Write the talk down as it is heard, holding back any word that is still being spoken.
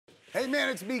Hey man,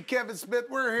 it's me, Kevin Smith.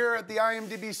 We're here at the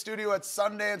IMDb studio at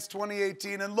Sundance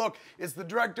 2018. And look, it's the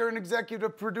director and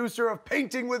executive producer of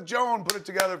Painting with Joan. Put it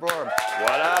together for him.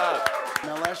 What up?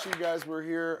 Now, last year you guys were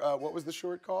here. What was the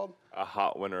short called? A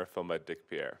Hot Winter, a film by Dick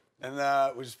Pierre. And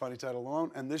which is a funny title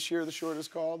alone. And this year the short is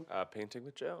called? Painting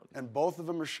with Joan. And both of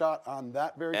them are shot on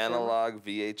that very Analog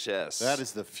VHS. That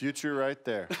is the future right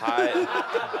there.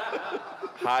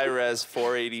 High-res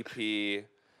 480p.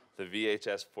 The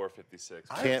VHS 456.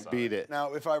 Can't beat it.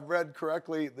 Now, if I've read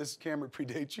correctly, this camera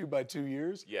predates you by 2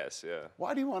 years? Yes, yeah.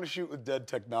 Why do you want to shoot with dead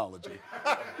technology?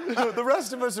 The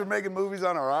rest of us are making movies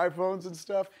on our iPhones and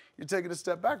stuff. You're taking a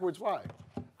step backwards. Why?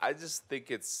 I just think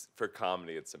it's, for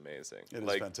comedy, it's amazing. It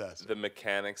is fantastic. The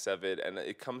mechanics of it, and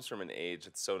it comes from an age,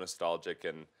 it's so nostalgic,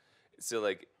 and so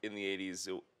like in the 80s,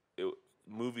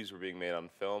 movies were being made on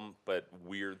film, but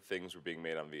weird things were being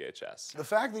made on VHS. The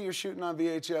fact that you're shooting on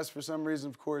VHS for some reason,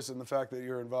 of course, and the fact that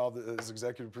you're involved as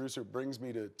executive producer brings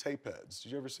me to Tape Heads.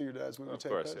 Did you ever see your dad's movie,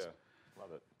 Tape Heads? Of course, yeah.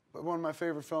 Love it. But one of my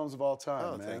favorite films of all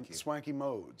time, man. Thank you. Swanky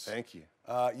Modes. Thank you.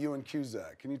 You and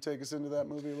Cusack. Can you take us into that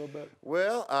movie a little bit?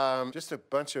 Well, just a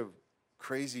bunch of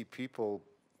crazy people,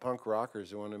 punk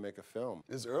rockers who wanted to make a film.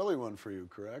 This early one for you,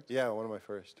 correct? Yeah, one of my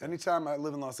first. Anytime I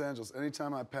live in Los Angeles,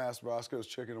 anytime I pass Roscoe's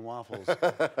Chicken and Waffles,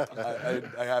 I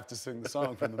have to sing the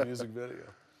song from the music video.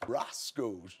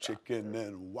 Roscoe's Chicken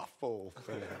and Waffle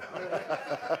Fan.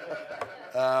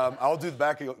 I'll do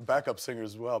the backup singer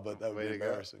as well, but that would be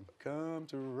embarrassing. Come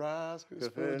to Roscoe's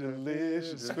for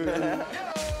delicious food.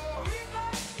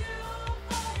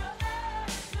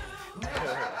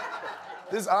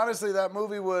 Honestly, that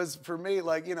movie was, for me,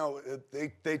 like, you know,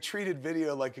 they treated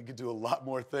video like it could do a lot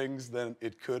more things than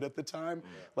it could at the time. Yeah.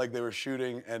 Like they were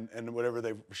shooting and whatever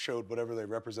they showed, whatever they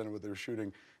represented what they were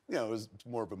shooting, you know, it was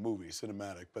more of a movie,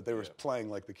 cinematic, but they were playing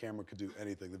like the camera could do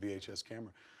anything, the VHS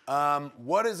camera.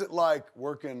 What is it like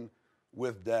working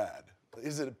with Dad?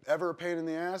 Is it ever a pain in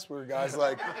the ass where guys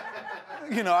like,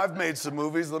 you know, I've made some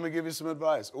movies, let me give you some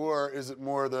advice? Or is it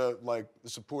more the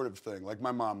supportive thing, like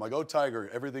my mom, like, oh, Tiger,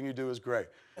 everything you do is great?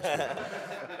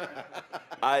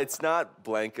 It's not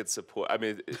blanket support. I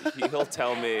mean, he'll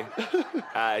tell me.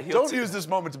 Don't use this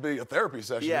moment to be a therapy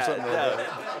session or something like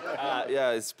that.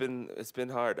 Yeah, it's been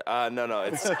hard. No,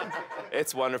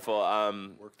 it's wonderful.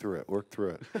 Work through it. Work through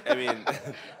it. I mean,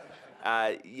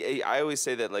 I always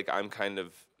say that like I'm kind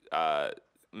of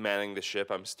manning the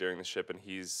ship. I'm steering the ship, and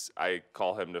I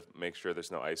call him to make sure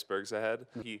there's no icebergs ahead.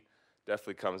 He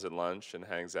definitely comes at lunch and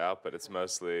hangs out, but it's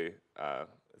mostly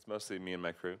me and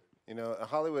my crew. You know, in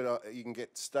Hollywood, you can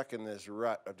get stuck in this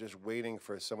rut of just waiting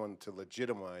for someone to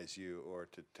legitimize you or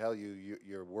to tell you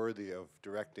you're worthy of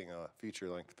directing a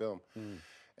feature-length film.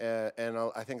 And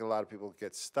I think a lot of people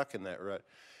get stuck in that rut.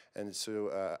 And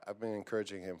so I've been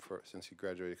encouraging him since he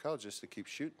graduated college just to keep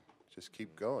shooting. Just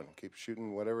keep going, keep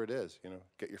shooting whatever it is, you know.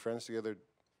 Get your friends together,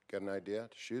 get an idea,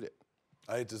 to shoot it.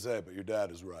 I hate to say it, but your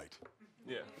dad is right.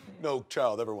 Yeah. No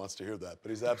child ever wants to hear that,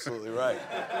 but he's absolutely right.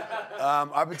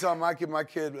 I've been telling my kid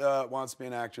wants to be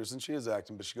an actress, and she is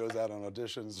acting, but she goes out on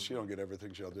auditions. She don't get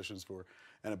everything she auditions for,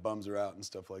 and it bums her out and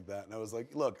stuff like that. And I was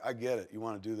like, look, I get it. You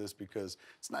want to do this because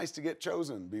it's nice to get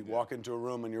chosen. Walk into a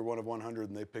room and you're one of 100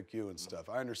 and they pick you and stuff.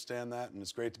 I understand that, and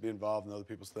it's great to be involved in other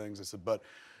people's things. I said, but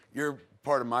you're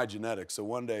part of my genetics, so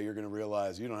one day you're going to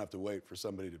realize you don't have to wait for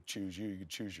somebody to choose you. You can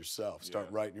choose yourself.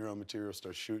 Start writing your own material,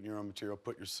 start shooting your own material,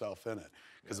 put yourself in it.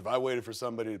 Because if I waited for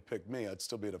somebody to pick me, I'd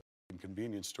still be at a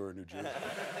convenience store in New Jersey.